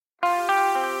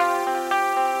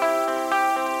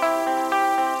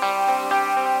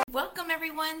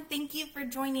everyone. Thank you for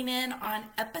joining in on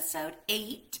episode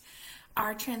 8,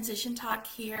 our transition talk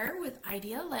here with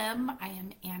IDLM. I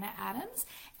am Anna Adams,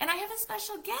 and I have a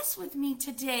special guest with me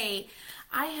today.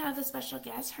 I have a special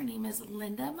guest. Her name is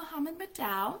Linda Muhammad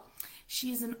McDowell.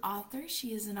 She is an author,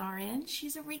 she is an RN,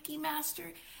 she's a Reiki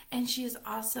master, and she is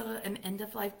also an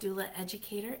end-of-life doula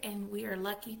educator, and we are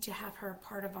lucky to have her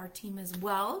part of our team as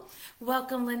well.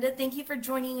 Welcome, Linda. Thank you for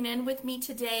joining in with me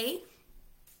today.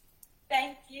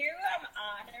 Thank you. I'm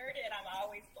honored, and I'm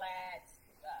always glad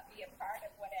to be a part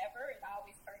of whatever. It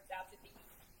always turns out to be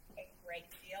a great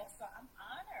deal, so I'm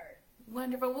honored.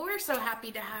 Wonderful. Well, we're so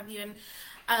happy to have you.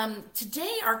 And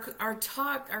today, our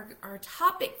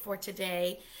topic for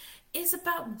today is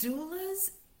about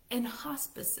doulas and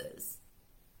hospices.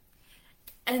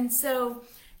 And so,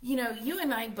 you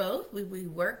and I both, we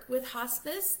work with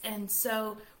hospice, and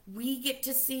so we get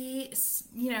to see,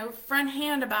 front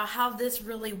hand about how this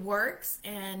really works.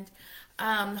 And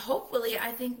hopefully,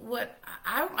 I think what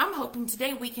I'm hoping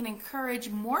today, we can encourage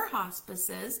more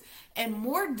hospices and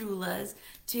more doulas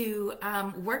to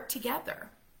work together.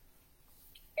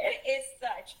 It is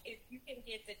such, if you can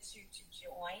get the two to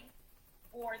join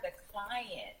for the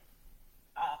client,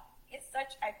 it's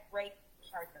such a great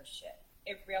partnership.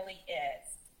 It really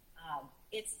is.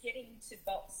 It's getting to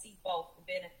see both the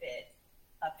benefit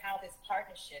of how this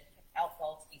partnership can help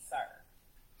both be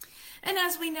served. And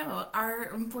as we know,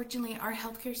 unfortunately, our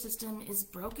healthcare system is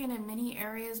broken in many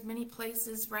areas, many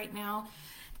places right now.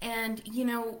 And,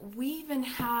 we even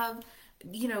have,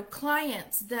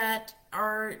 clients that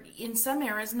are in some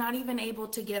areas not even able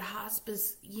to get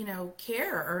hospice,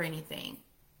 care or anything.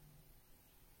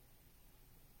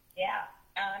 Yeah.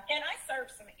 And I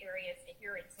serve some areas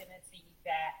here in Tennessee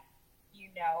that,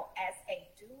 as a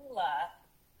doula,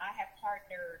 I have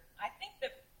partnered. I think the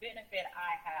benefit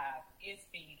I have is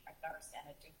being a nurse and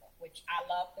a doula, which I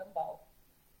love them both.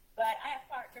 But I have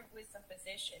partnered with some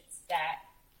physicians that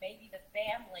maybe the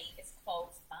family is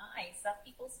close by. Some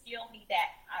people still need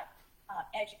that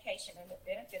education and the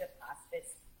benefit of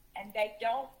hospice, and they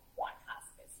don't want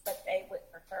hospice, but they would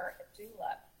prefer a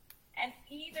doula. And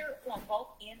either on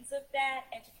both ends of that,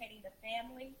 educating the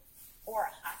family or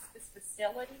a hospice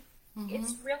facility,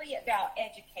 it's really about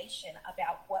education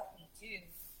about what we do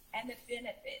and the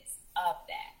benefits of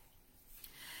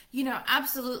that.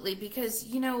 Absolutely, because,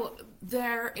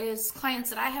 there is clients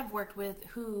that I have worked with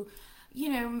who,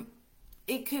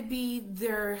 it could be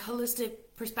their holistic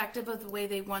perspective of the way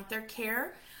they want their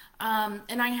care.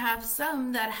 And I have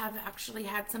some that have actually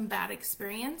had some bad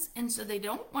experience, and so they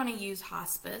don't want to use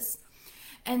hospice.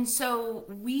 And so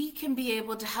we can be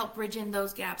able to help bridge in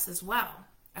those gaps as well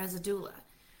as a doula.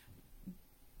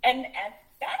 And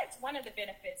that is one of the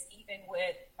benefits even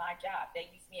with my job. They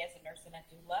use me as a nurse and a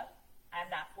doula. I'm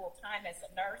not full-time as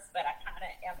a nurse, but I kind of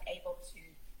am able to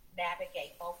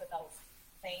navigate both of those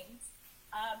things.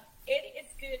 It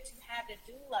is good to have the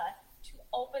doula to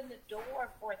open the door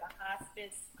for the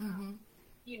hospice,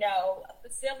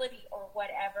 facility or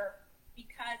whatever,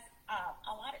 because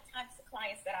a lot of times the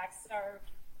clients that I've served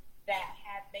that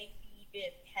have maybe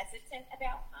been hesitant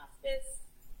about hospice,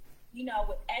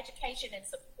 with education and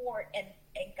support and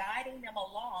guiding them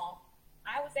along,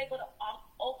 I was able to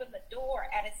open the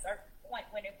door at a certain point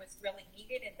when it was really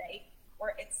needed and they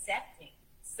were accepting.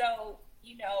 So,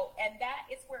 and that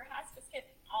is where hospice can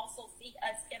also see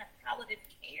us in a palliative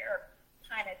care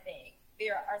kind of thing.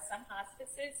 There are some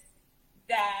hospices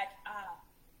that,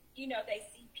 they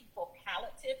see people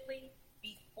palliatively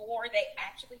before they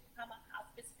actually become a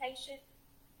hospice patient.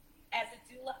 As a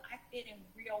doula, I fit in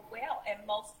real well, and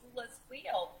most doulas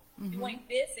will, doing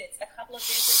visits, a couple of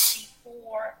visits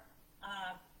before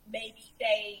maybe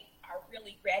they are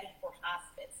really ready for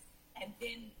hospice. And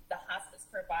then the hospice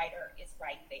provider is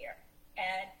right there.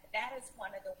 And that is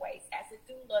one of the ways, as a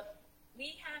doula,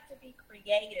 we have to be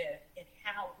creative in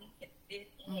how we can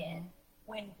fit in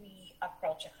when we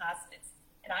approach a hospice.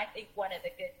 And I think one of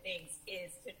the good things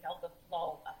is to know the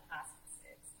flow of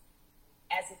hospices.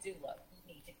 As a doula, we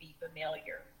need to be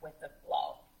familiar with the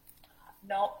flow.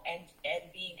 And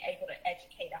being able to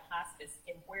educate a hospice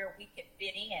in where we can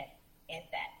fit in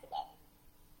that flow.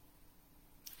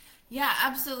 Yeah,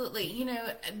 absolutely.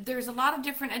 There's a lot of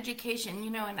different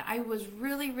education, and I was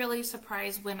really, really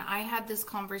surprised when I had this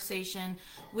conversation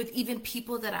with even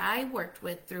people that I worked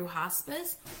with through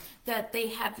hospice, that they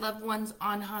had loved ones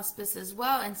on hospice as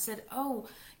well, and said,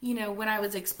 when I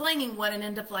was explaining what an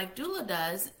end-of-life doula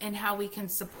does and how we can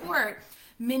support,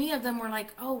 many of them were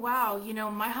like, oh, wow,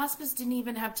 my hospice didn't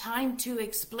even have time to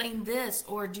explain this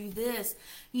or do this,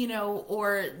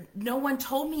 or no one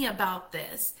told me about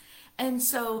this. And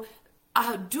so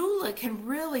a doula can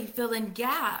really fill in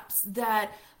gaps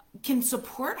that can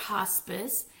support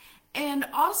hospice. And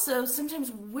also,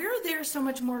 sometimes we're there so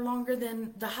much more longer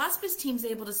than the hospice team's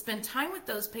able to spend time with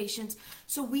those patients.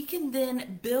 So we can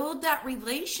then build that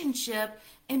relationship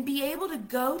and be able to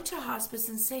go to hospice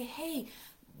and say, hey,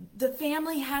 the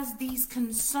family has these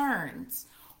concerns,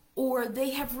 or they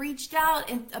have reached out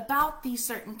about these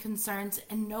certain concerns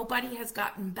and nobody has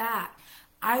gotten back.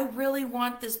 I really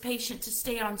want this patient to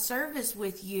stay on service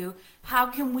with you. How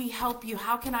can we help you?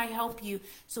 How can I help you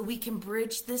so we can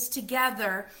bridge this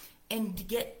together and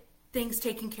get things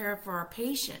taken care of for our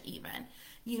patient even?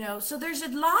 So there's a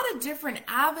lot of different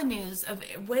avenues of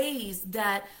ways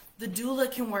that the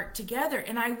doula can work together.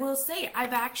 And I will say,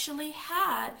 I've actually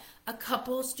had a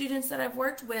couple students that I've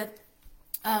worked with,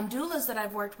 doulas that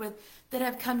I've worked with, that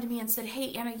have come to me and said,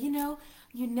 hey, Anna,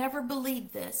 you never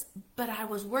believed this, but I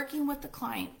was working with the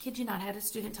client. Kid you not, I had a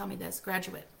student tell me this,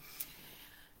 graduate.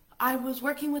 I was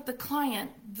working with the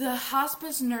client. The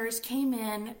hospice nurse came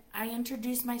in. I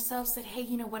introduced myself, said, hey,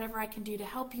 whatever I can do to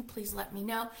help you, please let me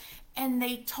know. And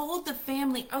they told the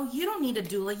family, oh, you don't need a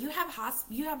doula. You have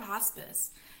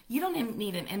hospice. You don't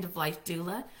need an end-of-life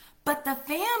doula. But the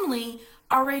family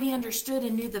already understood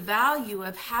and knew the value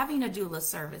of having a doula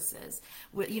services,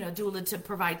 doula to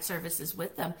provide services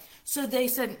with them. So they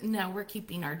said, no, we're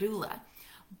keeping our doula.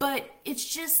 But it's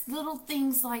just little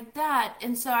things like that.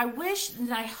 And so I wish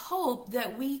and I hope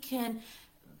that we can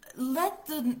let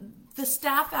the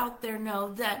staff out there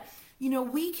know that,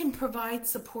 we can provide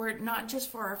support not just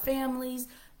for our families,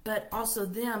 but also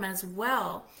them as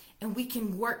well. And we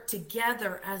can work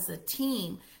together as a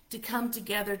team to come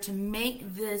together to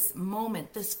make this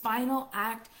moment, this final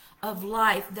act of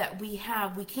life that we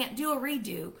have. We can't do a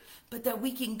redo, but that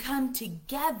we can come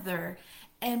together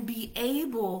and be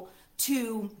able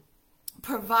to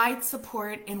provide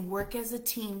support and work as a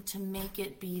team to make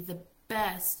it be the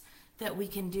best that we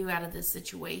can do out of this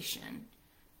situation.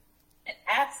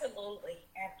 Absolutely.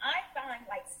 And I find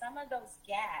like some of those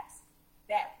gaps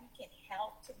that we can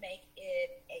help to make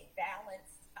it a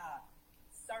balanced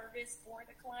service for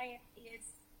the client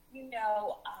is,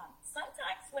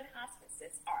 sometimes when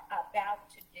hospices are about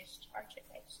to discharge a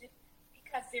patient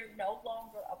because they're no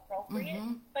longer appropriate,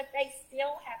 but they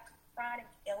still have chronic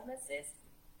illnesses,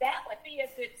 that would be a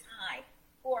good time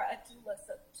for a doula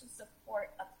to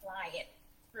support a client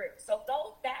through. So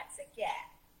that's a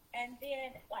gap. And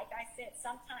then, like I said,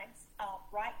 sometimes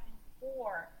right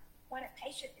before, when a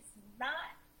patient is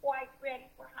not quite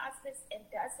ready for hospice and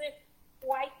doesn't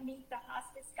quite meet the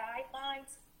hospice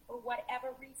guidelines for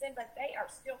whatever reason, but they are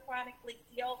still chronically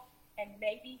ill and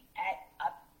maybe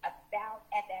about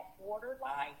at that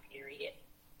borderline period,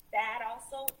 that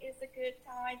also is a good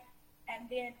time. And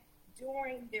then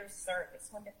during their service,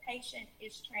 when the patient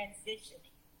is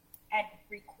transitioning and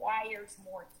requires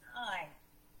more time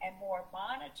and more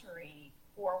monitoring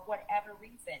for whatever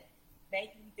reason,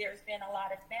 maybe there's been a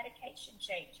lot of medication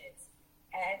changes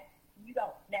and you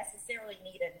don't necessarily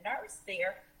need a nurse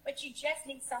there, but you just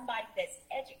need somebody that's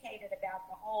educated about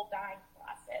the whole dying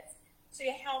process to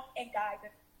help and guide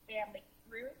the family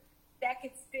through. That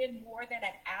could spend more than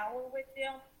an hour with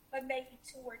them, but maybe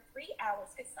 2 or 3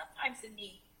 hours, because sometimes the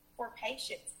need for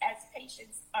families, as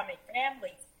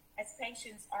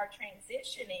patients are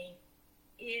transitioning,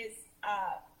 is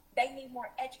they need more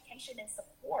education and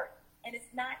support. And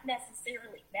it's not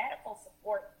necessarily medical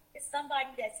support. It's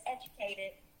somebody that's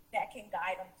educated that can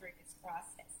guide them through this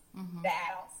process.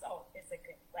 That also is a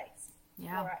good place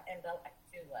for an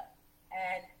doula.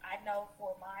 And I know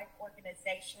for my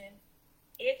organization,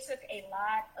 it took a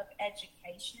lot of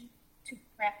education to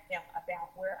prep them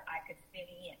about where I could fit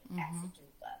in as a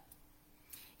doula.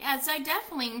 Yeah, so I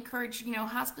definitely encourage,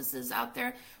 hospices out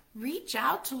there, reach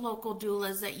out to local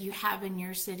doulas that you have in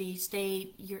your city,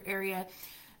 state, your area,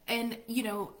 and,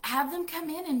 have them come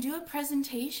in and do a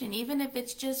presentation, even if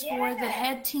it's just for the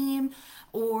head team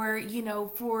or,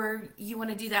 for you want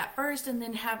to do that first and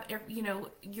then have,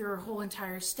 your whole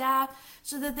entire staff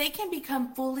so that they can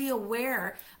become fully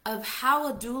aware of how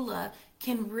a doula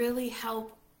can really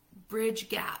help bridge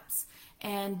gaps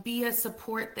and be a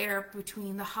support there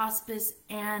between the hospice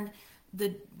and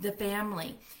the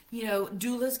family.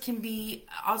 Doulas can be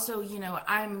also,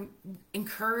 I'm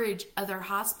encourage other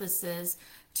hospices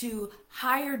to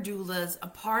hire doulas, a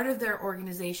part of their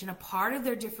organization, a part of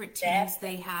their different teams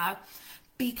they have,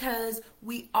 because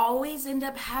we always end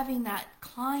up having that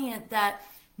client that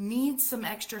needs some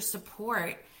extra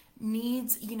support,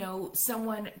 needs,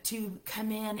 someone to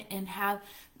come in and have,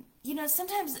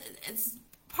 sometimes it's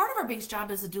part of our biggest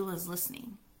job as a doula is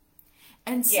listening.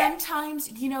 And Yes. sometimes,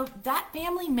 that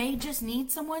family may just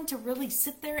need someone to really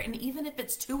sit there, and even if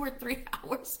it's 2 or 3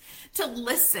 hours, to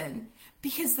listen,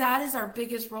 because that is our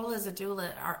biggest role as a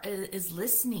doula, is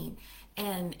listening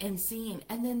and seeing.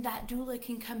 And then that doula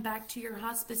can come back to your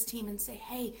hospice team and say,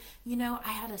 hey,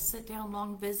 I had a sit down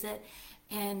long visit,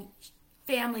 and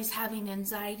family's having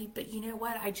anxiety, but you know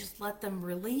what? I just let them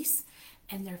release,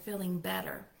 and they're feeling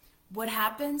better. What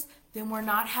happens? Then we're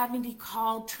not having to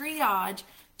call triage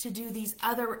to do these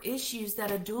other issues that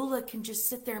a doula can just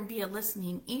sit there and be a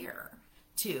listening ear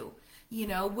to,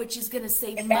 which is going to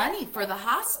save money for the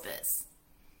hospice.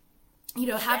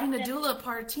 Having a doula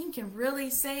part of team can really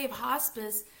save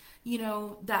hospice,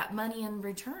 that money in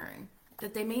return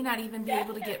that they may not even be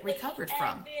able to get recovered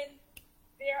from. And then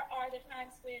there are the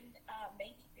times when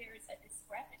maybe there's a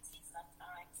discrepancy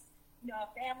sometimes. A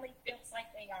family feels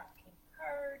like they aren't being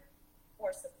heard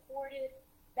or supported.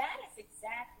 That is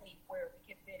exactly where we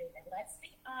can fit in. And let's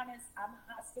be honest, I'm a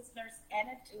hospice nurse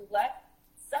and a doula.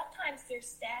 Sometimes there's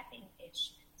staffing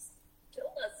issues.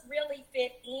 Doulas really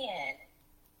fit in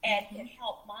and can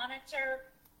help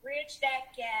monitor, bridge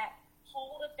that gap,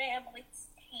 hold a family's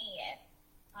hand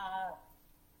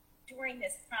during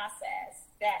this process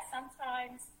that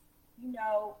sometimes,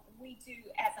 we do,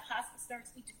 as a hospice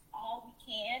nurse, we do all we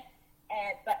can,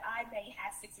 but I may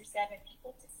have 6 or 7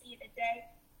 people to see in a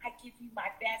day. I give you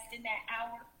my best in that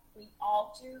hour. We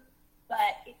all do.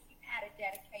 But if you had a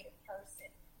dedicated person,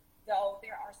 though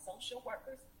there are social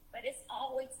workers, but it's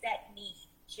always that need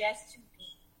just to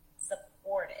be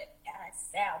supported and a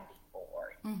sounding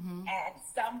board and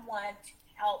someone to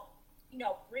help,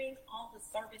 bring all the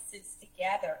services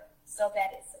together so that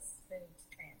it's a smooth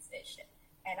transition.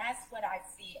 And that's what I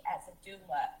see as a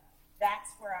doula.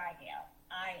 That's where I am.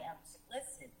 I am to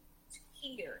listen, to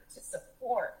hear, to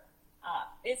support,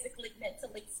 physically,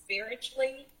 mentally,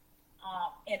 spiritually,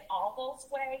 in all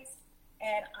those ways.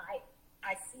 And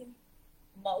I see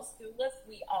most doulas,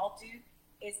 we all do,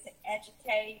 is to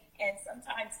educate, and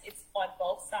sometimes it's on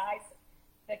both sides,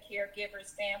 the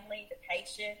caregiver's family, the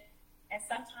patient, and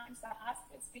sometimes the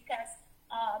hospice, because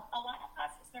a lot of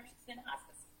hospice nurses in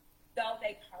hospice, though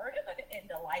they've heard of an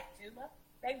end-of-life doula,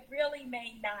 they really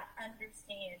may not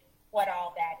understand what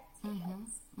all that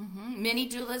entails. Many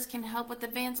doulas can help with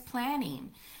advanced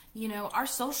planning. Our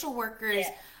social workers,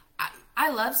 I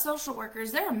love social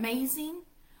workers. They're amazing,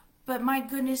 but my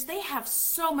goodness, they have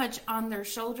so much on their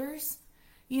shoulders.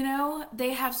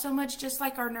 They have so much, just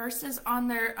like our nurses on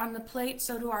the plate,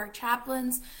 so do our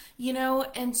chaplains,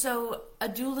 and so a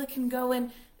doula can go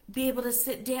and be able to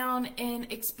sit down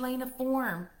and explain a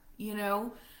form,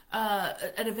 an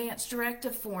advanced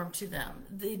directive form to them.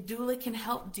 The doula can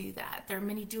help do that. There are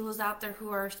many doulas out there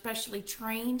who are especially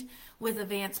trained with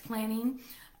advanced planning.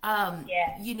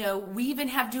 We even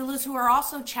have doulas who are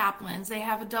also chaplains. They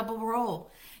have a double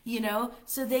role,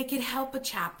 so they could help a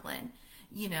chaplain.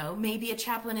 Maybe a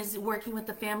chaplain is working with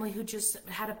the family who just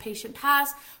had a patient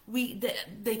pass.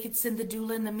 They could send the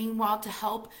doula in the meanwhile to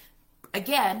help,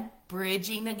 again,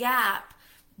 bridging the gap.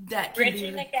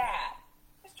 Bridging the gap.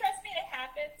 Because trust me, it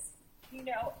happens.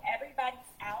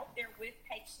 Everybody's out there with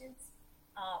patients.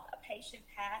 A patient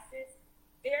passes.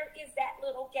 There is that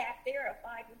little gap there of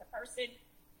finding the person,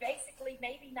 basically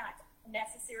maybe not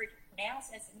necessary to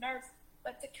pronounce as a nurse,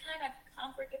 but to kind of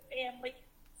comfort the family,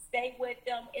 stay with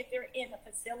them if they're in a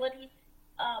facility,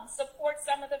 support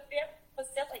some of the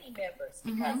facility members,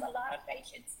 because a lot of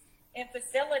patients in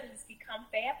facilities become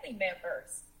family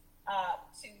members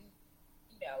to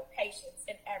patients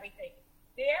and everything.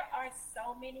 There are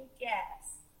so many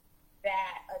gaps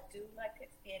that a doula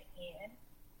could fit in,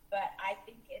 but I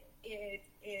think it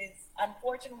is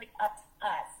unfortunately up to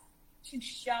us to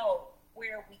show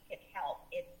where we can help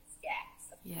in these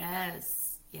gaps.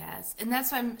 Yes. And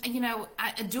that's why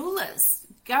doulas,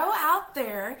 go out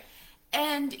there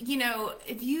and,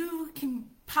 if you can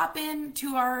pop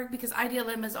into because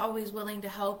IDLM is always willing to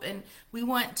help, and we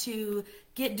want to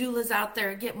get doulas out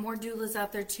there, get more doulas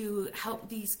out there to help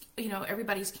these,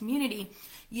 everybody's community,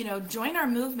 join our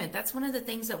movement. That's one of the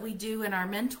things that we do in our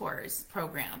mentors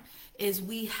program, is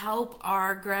we help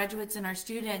our graduates and our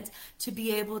students to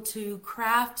be able to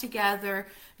craft together.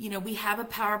 We have a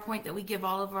PowerPoint that we give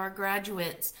all of our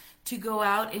graduates to go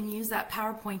out and use that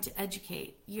PowerPoint to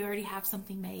educate. You already have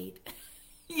something made,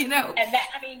 And that,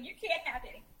 you can't have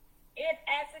it.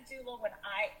 As a doula,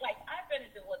 I've been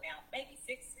a doula now, maybe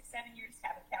 6 or 7 years,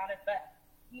 haven't counted, but,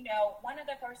 one of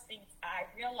the first things I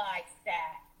realized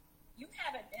that you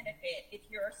have a benefit if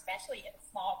you're especially in a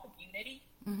small community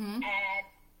and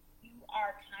you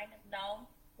are kind of known,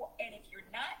 and if you're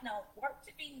not known, work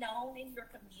to be known in your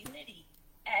community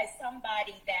as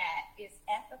somebody that is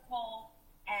ethical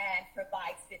and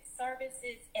provides good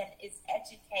services and is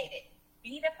educated.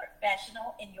 Be the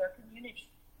professional in your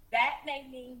community. That may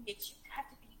mean that you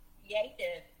have to be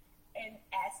creative and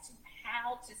as to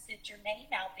how to set your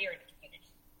name out there in the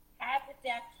community. Have the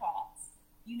deaf talks.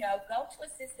 Go to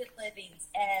assisted livings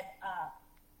and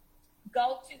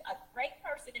go to a great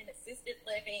person in assisted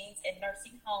livings and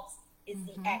nursing homes is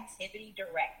the activity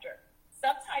director.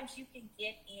 Sometimes you can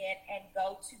get in and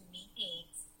go to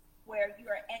meetings where you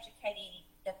are educating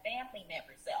the family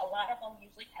members. A lot of them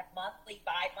usually have monthly,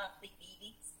 bi-monthly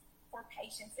meetings for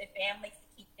patients and families to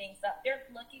keep things up. They're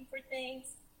looking for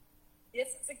things.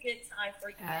 This is a good time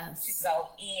for you to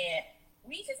go in.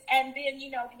 And then,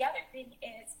 the other thing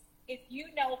is, if you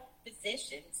know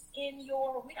physicians we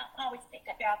don't always think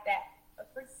about that, but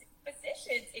for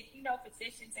physicians, if you know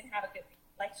physicians and have a good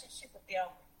relationship with them,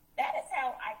 that is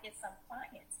how I get some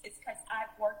clients. It's because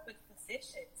I've worked with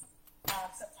physicians.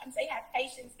 Sometimes they have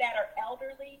patients that are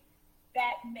elderly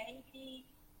that may be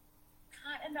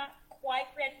kind of not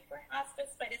quite ready for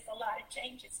hospice, but it's a lot of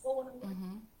changes going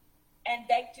on. And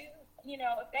they do,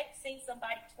 if they've seen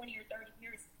somebody 20 or 30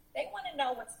 years, they want to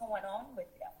know what's going on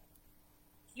with them.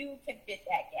 You can fit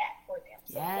that gap for them.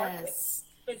 So work with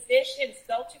physicians,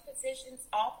 go to physicians'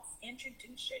 office,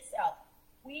 introduce yourself.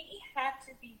 We have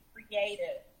to be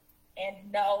creative and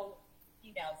know,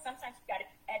 sometimes you got to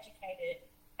be educated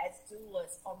as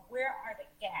doulas on where are the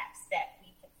gaps that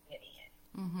we can fit in.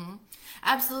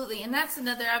 Absolutely. And that's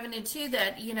another avenue too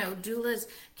that, doulas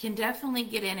can definitely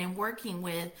get in and working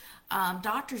with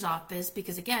doctor's office,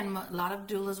 because again, a lot of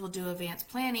doulas will do advanced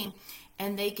planning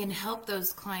and they can help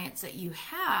those clients that you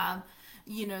have,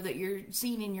 that you're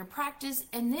seeing in your practice.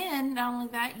 And then not only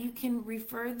that, you can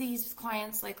refer these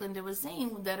clients, like Linda was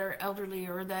saying, that are elderly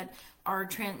or that are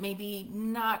maybe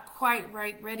not quite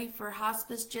ready for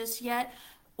hospice just yet,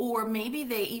 or maybe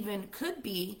they even could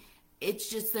be. It's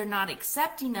just they're not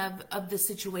accepting of the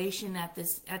situation at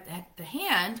the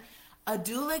hand. A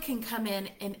doula can come in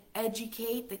and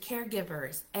educate the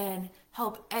caregivers and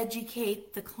help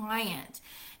educate the client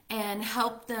and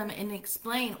help them and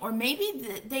explain. Or maybe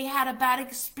they had a bad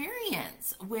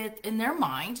experience in their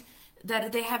mind,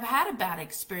 that they have had a bad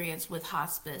experience with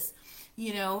hospice,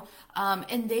 and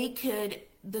the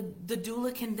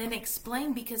doula can then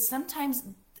explain, because sometimes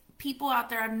people out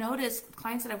there, I've noticed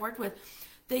clients that I've worked with,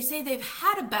 they say they've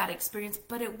had a bad experience,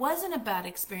 but it wasn't a bad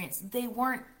experience. They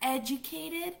weren't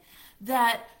educated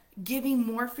that giving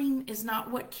morphine is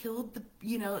not what killed they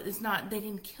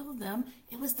didn't kill them.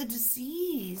 It was the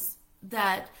disease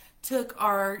that took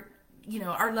our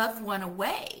loved one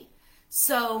away.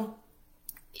 So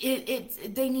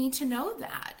they need to know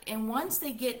that. And once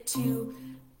they get to,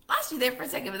 lost you there for a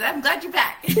second, but I'm glad you're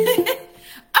back.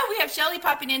 Oh, we have Shelly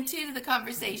popping into the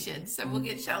conversation, so we'll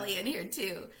get Shelly in here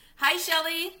too. Hi,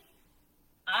 Shelly.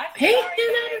 I'm sorry,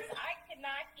 guys. I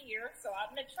cannot hear, so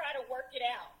I'm going to try to work it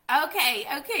out.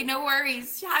 Okay, no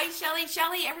worries. Hi, Shelly.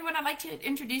 Shelly, everyone, I'd like to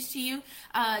introduce to you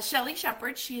Shelly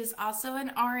Shepard. She is also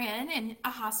an RN and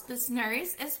a hospice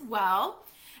nurse as well.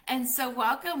 And so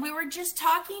welcome. We were just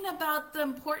talking about the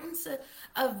importance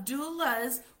of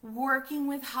doulas working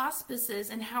with hospices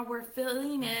and how we're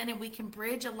filling in and we can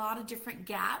bridge a lot of different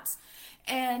gaps.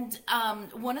 And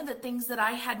one of the things that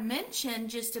I had mentioned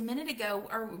just a minute ago,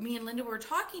 or me and Linda were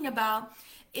talking about,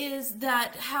 is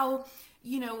that how,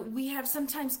 we have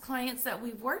sometimes clients that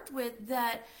we've worked with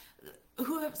that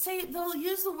they'll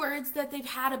use the words that they've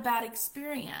had a bad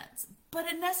experience, but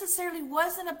it necessarily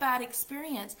wasn't a bad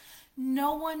experience.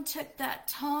 No one took that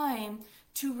time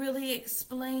to really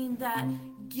explain that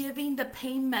giving the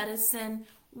pain medicine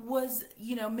was,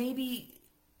 maybe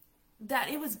that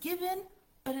it was given,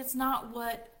 but it's not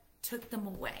what took them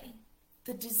away.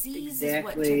 The disease is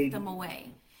what took them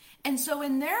away. And so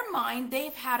in their mind,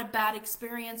 they've had a bad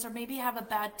experience or maybe have a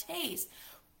bad taste.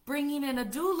 Bringing in a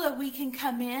doula, we can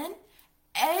come in,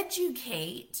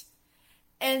 educate,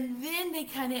 and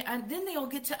then they'll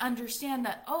get to understand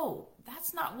that, oh,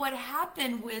 that's not what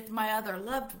happened with my other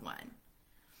loved one.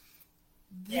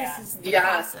 This is the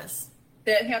process.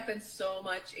 That happens so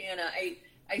much, Anna.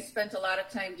 I spent a lot of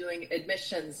time doing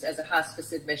admissions as a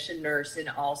hospice admission nurse in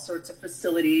all sorts of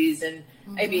facilities, and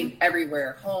I mean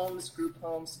everywhere, homes, group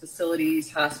homes,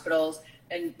 facilities, hospitals.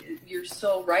 And you're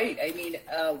so right. I mean,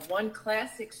 one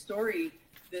classic story,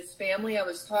 this family I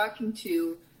was talking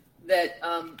to, that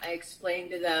I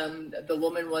explained to them, the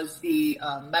woman was the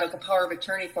medical power of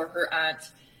attorney for her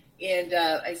aunt. And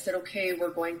I said, okay,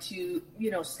 we're going to,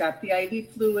 stop the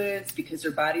IV fluids because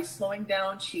her body's slowing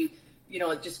down. She,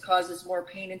 it just causes more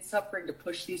pain and suffering to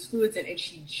push these fluids in. And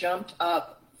she jumped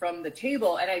up from the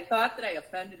table. And I thought that I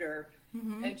offended her.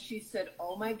 And she said,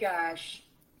 oh my gosh,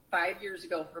 5 years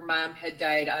ago, her mom had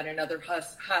died on another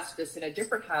hospice in a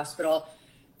different hospital.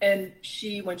 And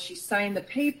when she signed the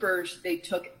papers, they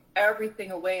took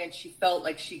everything away, and she felt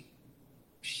like she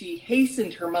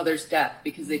hastened her mother's death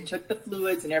because they took the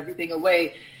fluids and everything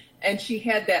away. And she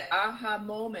had that aha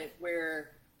moment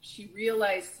where she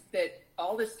realized that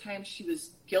all this time she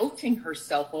was guilting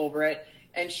herself over it.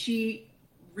 And she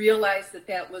realized that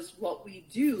that was what we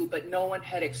do, but no one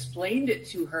had explained it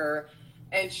to her.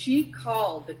 And she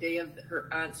called the day of her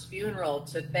aunt's funeral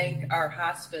to thank our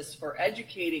hospice for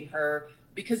educating her,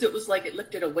 because it was like it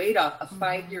lifted a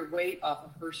 5-year weight off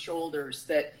of her shoulders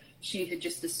that she had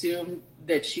just assumed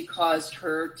that she caused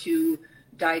her to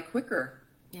die quicker.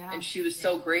 Yeah. And she was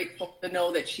so grateful to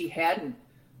know that she hadn't.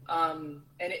 And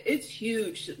it's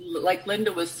huge, like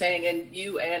Linda was saying, and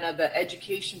you, Anna, the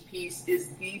education piece is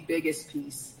the biggest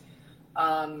piece.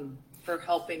 For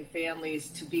helping families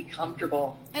to be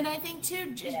comfortable. And I think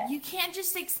too, you can't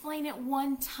just explain it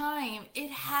one time.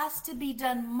 It has to be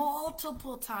done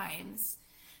multiple times,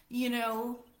 And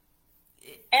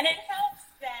it helps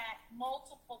that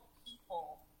multiple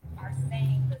people are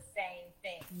saying the same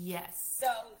thing. Yes. So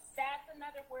that's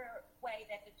another way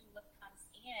that the doula comes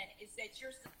in, is that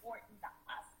you're supporting the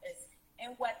hospice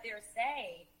and what they're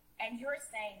saying, and you're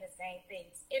saying the same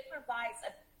things. It provides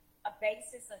a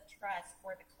basis of trust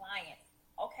for the client.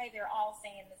 Okay, they're all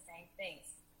saying the same things.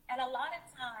 And a lot of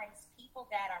times, people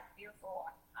that are fearful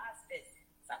of hospice,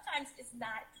 sometimes it's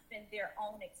not even their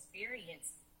own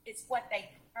experience. It's what they've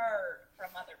heard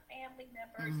from other family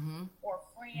members or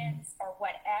friends or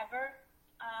whatever.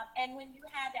 And when you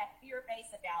have that fear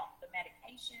base about the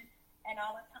medication, and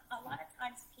a lot of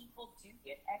times people do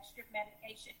get extra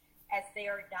medication as they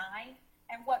are dying.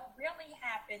 And what really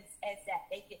happens is that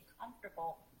they get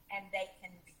comfortable and they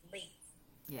can release.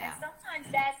 Yeah. And sometimes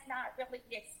that's not really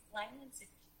explained to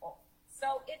people.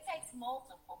 So it takes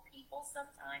multiple people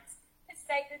sometimes to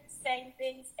say the same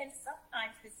things, and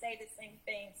sometimes to say the same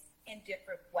things in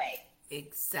different ways.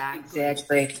 Exactly.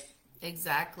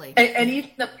 And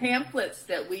even the pamphlets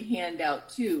that we hand out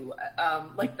too,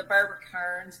 like the Barbara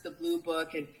Carnes, the Blue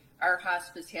Book, and our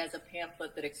hospice has a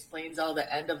pamphlet that explains all the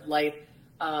end of life.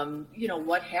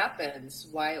 What happens?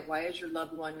 Why is your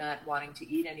loved one not wanting to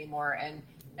eat anymore?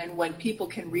 And when people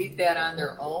can read that on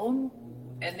their own,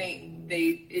 and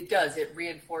it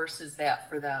reinforces that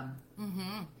for them.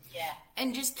 Mm-hmm. Yeah.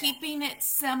 And just keeping it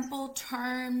simple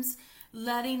terms,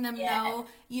 letting them know,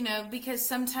 because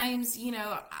sometimes,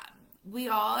 we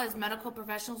all as medical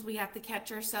professionals, we have to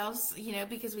catch ourselves,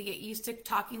 because we get used to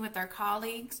talking with our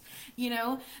colleagues,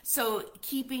 so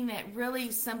keeping it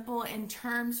really simple in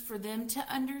terms for them to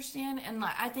understand. And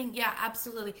I think,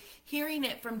 absolutely, hearing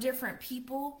it from different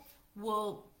people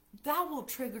will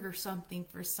trigger something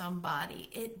for somebody.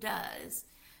 It does,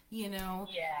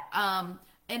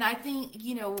 and I think,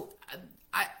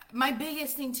 my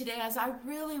biggest thing today is I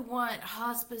really want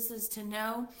hospices to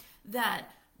know that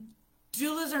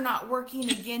doulas are not working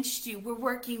against you. We're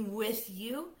working with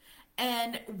you,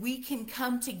 and we can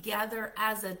come together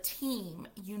as a team,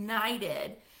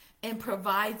 united, and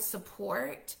provide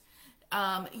support,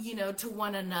 to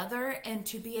one another, and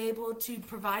to be able to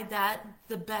provide that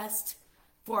the best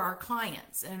for our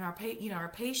clients and our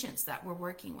patients that we're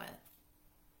working with.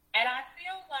 And I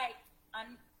feel like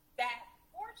that,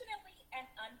 fortunately and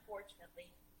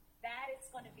unfortunately, that is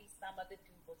going to be some of the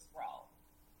doula's role.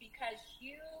 Because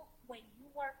when you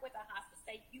work with a hospice,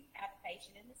 say you have a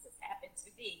patient, and this has happened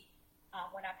to me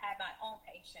when I've had my own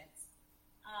patients,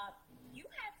 you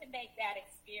have to make that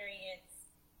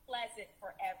experience pleasant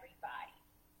for everybody.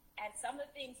 And some of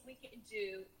the things we can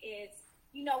do is,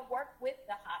 work with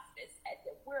the hospice.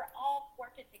 We're all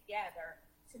working together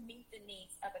to meet the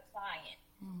needs of the client.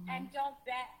 And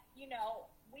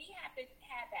we have to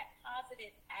have that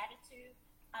positive attitude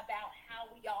about how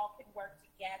we all can work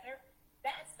together.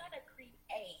 That's going to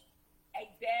create a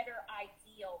better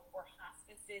ideal for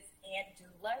hospices and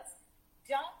doulas.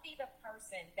 Don't be the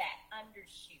person that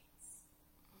undershoots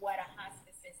what a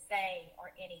hospice is saying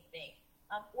or anything.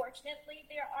 Unfortunately,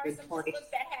 there are some doulas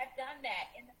that have done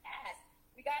that in the past.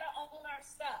 We got to own our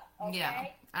stuff, okay?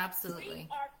 Yeah, absolutely.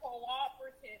 We are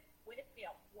cooperative with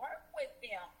them. Work with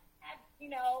them.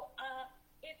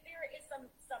 If there is some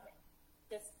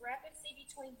discrepancy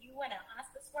between you and a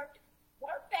hospice worker,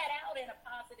 work that out in a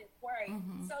positive way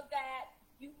so that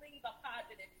you leave a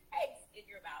positive taste in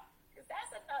your mouth. Because that's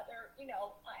another,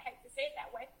 I hate to say it that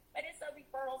way, but it's a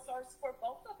referral source for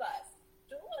both of us.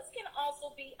 Doulas can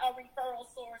also be a referral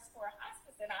source for a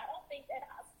hospice, and I don't think that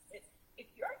hospices, if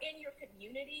you're in your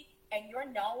community and you're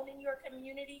known in your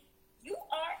community, you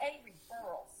are a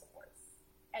referral source.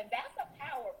 And that's a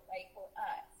power play for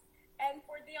us. And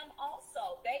for them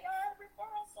also, they are a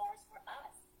referral source for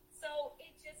us. So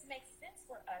it just makes sense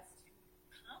for us to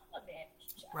complement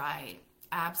each other. Right.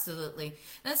 Absolutely.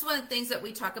 That's one of the things that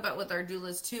we talk about with our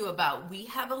doulas too, about we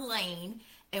have a lane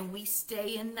and we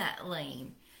stay in that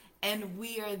lane. And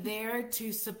we are there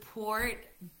to support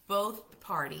both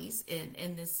parties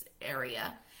in this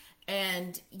area.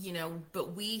 And,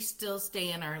 but we still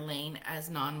stay in our lane as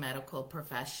non-medical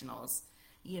professionals,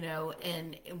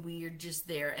 and we are just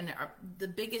there. And the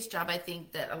biggest job I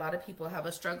think that a lot of people have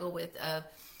a struggle with,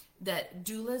 that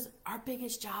doulas, our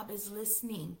biggest job is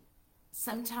listening.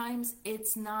 Sometimes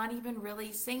it's not even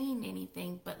really saying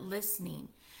anything, but listening.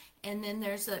 And then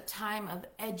there's a time of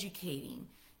educating,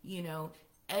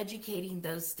 educating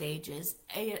those stages,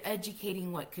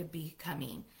 educating what could be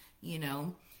coming,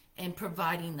 and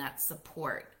providing that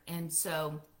support. And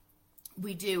so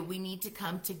we need to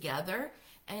come together.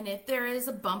 And if there is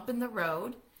a bump in the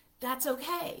road, that's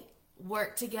okay.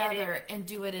 Work together and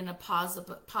do it in a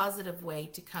positive way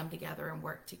to come together and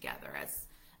work together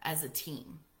as a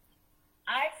team.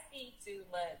 I see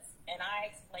doulas, and I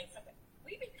explain something.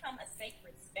 We become a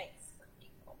sacred space for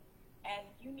people, and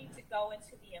you need to go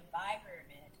into the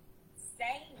environment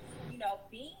saying,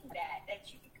 being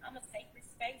that you become a sacred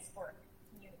space for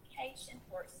communication,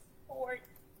 for support.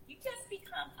 You just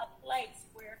become a place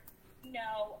where,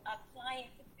 a client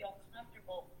can feel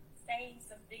comfortable saying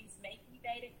some things maybe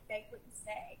they wouldn't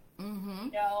say,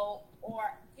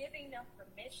 or giving them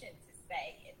permission to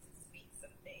say and to speak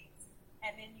some things.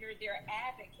 And then you're their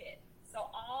advocate. So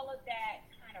all of that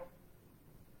kind of...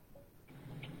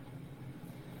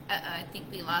 I think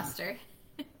we lost her.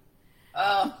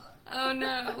 Oh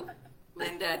no.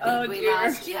 Linda, I think we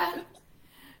lost you.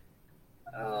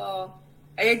 Oh,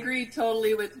 I agree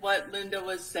totally with what Linda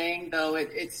was saying, though.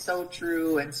 It's so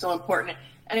true and so important.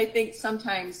 And I think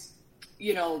sometimes,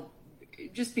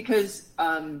 just because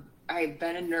I've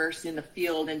been a nurse in the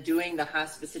field and doing the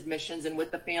hospice admissions and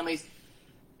with the families,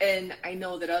 and I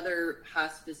know that other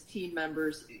hospice team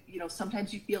members,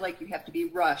 sometimes you feel like you have to be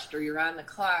rushed or you're on the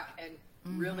clock. And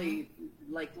really,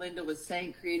 like Linda was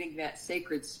saying, creating that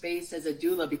sacred space as a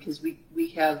doula, because we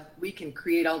can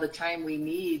create all the time we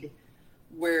need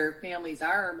where families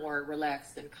are more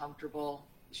relaxed and comfortable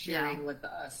sharing with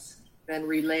us than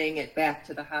relaying it back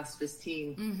to the hospice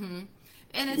team.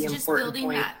 And it's just building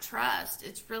that trust.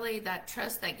 It's really that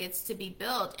trust that gets to be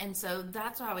built. And so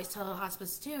that's what I always tell the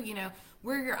hospice too,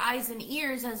 we're your eyes and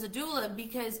ears as a doula,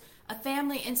 because a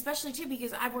family, and especially too,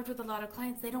 because I've worked with a lot of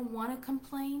clients, they don't want to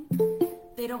complain.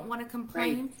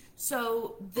 Right.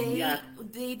 So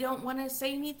they don't want to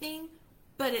say anything,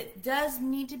 but it does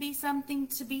need to be something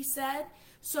to be said.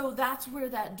 So that's where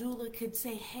that doula could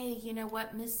say, hey, you know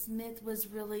what, Miss Smith was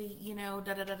really,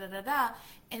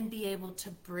 and be able to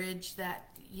bridge that,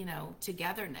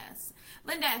 togetherness.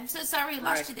 Linda, I'm so sorry we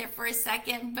lost you there for a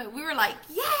second, but we were like,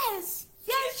 yes,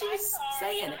 she was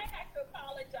saying it. I have to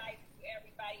apologize to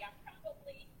everybody.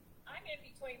 I'm in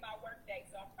between my work days,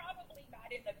 so I'm probably not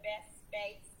in the best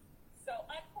space. So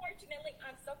unfortunately,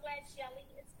 I'm so glad Shelly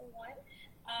is on.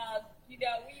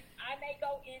 I may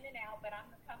go in and out, but I'm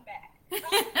going to come back.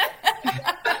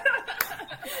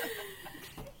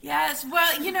 Yes,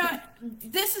 well,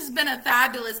 this has been a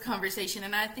fabulous conversation,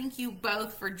 and I thank you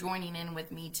both for joining in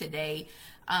with me today.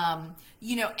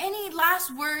 Any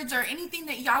last words or anything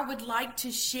that y'all would like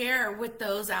to share with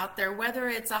those out there, whether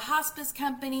it's a hospice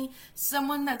company,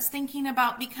 someone that's thinking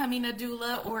about becoming a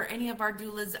doula, or any of our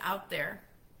doulas out there?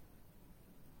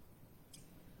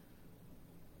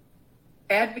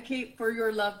 Advocate for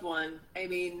your loved one. I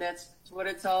mean, that's what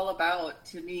it's all about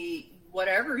to me,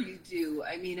 whatever you do.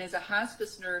 I mean, as a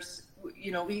hospice nurse,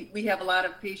 we have a lot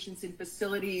of patients in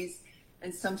facilities,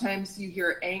 and sometimes you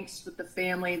hear angst with the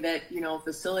family that,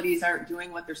 facilities aren't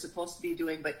doing what they're supposed to be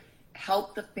doing, but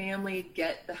help the family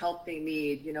get the help they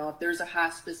need. If there's a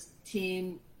hospice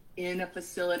team in a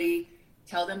facility,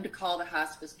 tell them to call the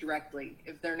hospice directly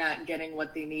if they're not getting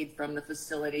what they need from the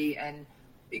facility. And,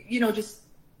 just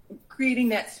creating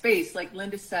that space, like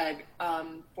Linda said,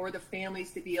 for the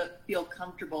families to feel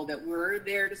comfortable that we're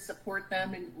there to support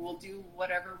them, and we'll do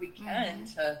whatever we can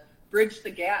to bridge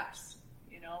the gaps,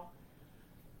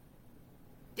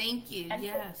 Thank you. And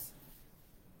yes.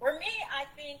 For me, I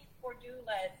think for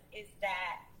doulas is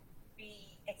that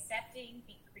be accepting,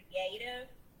 be creative,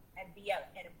 and be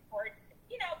an important,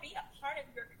 be a part of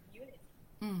your community.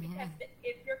 Because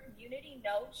if your community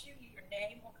knows you, your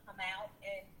name will come out,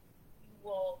 and you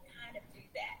will kind of do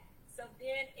that. So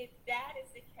then if that is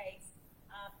the case,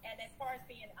 and as far as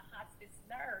being a hospice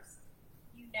nurse,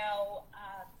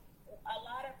 a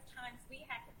lot of times we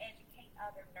have to educate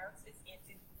other nurses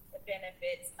into the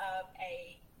benefits of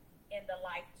a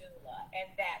in-the-life doula, and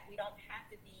that we don't have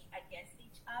to be against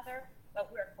each other,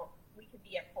 but we can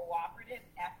be a cooperative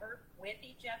effort with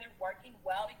each other, working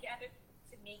well together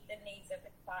to meet the needs of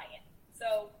the client.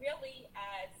 So really,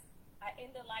 as an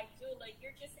in-the-life doula,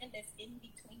 you're just in this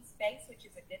in-between space, which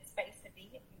is a good space to be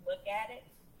if you look at it,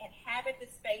 and having the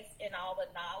space and all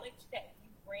the knowledge that you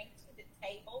bring to the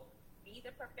table, be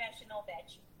the professional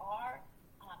that you are,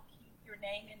 keep your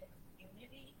name in the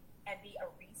community, and be a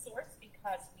resource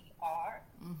because we are,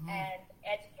 and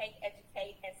educate,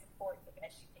 and support the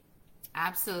best you can.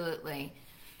 Absolutely.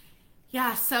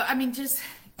 Yeah, so, I mean, just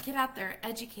get out there,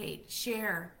 educate,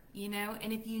 share,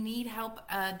 and if you need help,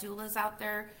 doulas out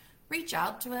there, reach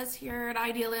out to us here at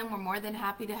IDLM. We're more than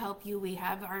happy to help you.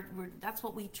 That's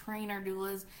what we train our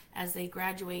doulas as they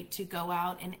graduate, to go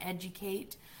out and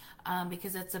educate,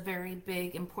 because that's a very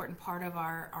big, important part of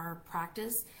our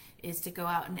practice, is to go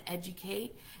out and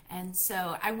educate. And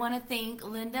so I want to thank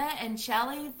Linda and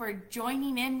Shelly for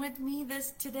joining in with me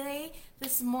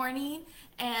this morning.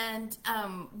 And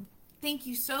thank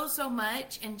you so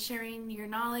much, and sharing your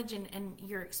knowledge and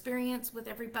your experience with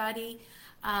everybody.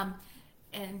 And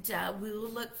we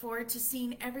will look forward to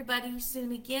seeing everybody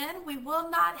soon again. We will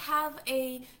not have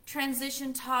a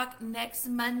transition talk next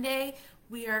Monday.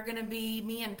 Me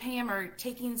and Pam are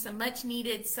taking some much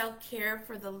needed self-care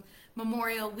for the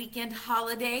Memorial Weekend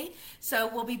holiday. So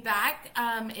we'll be back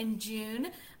in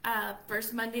June,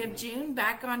 first Monday of June,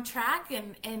 back on track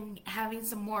and having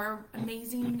some more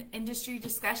amazing industry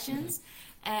discussions.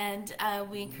 And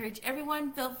we encourage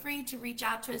everyone, feel free to reach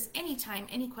out to us anytime,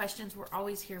 any questions. We're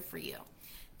always here for you.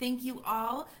 Thank you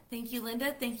all. Thank you,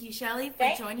 Linda. Thank you, Shelly,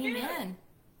 for joining in.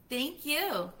 Thank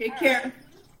you. Take care.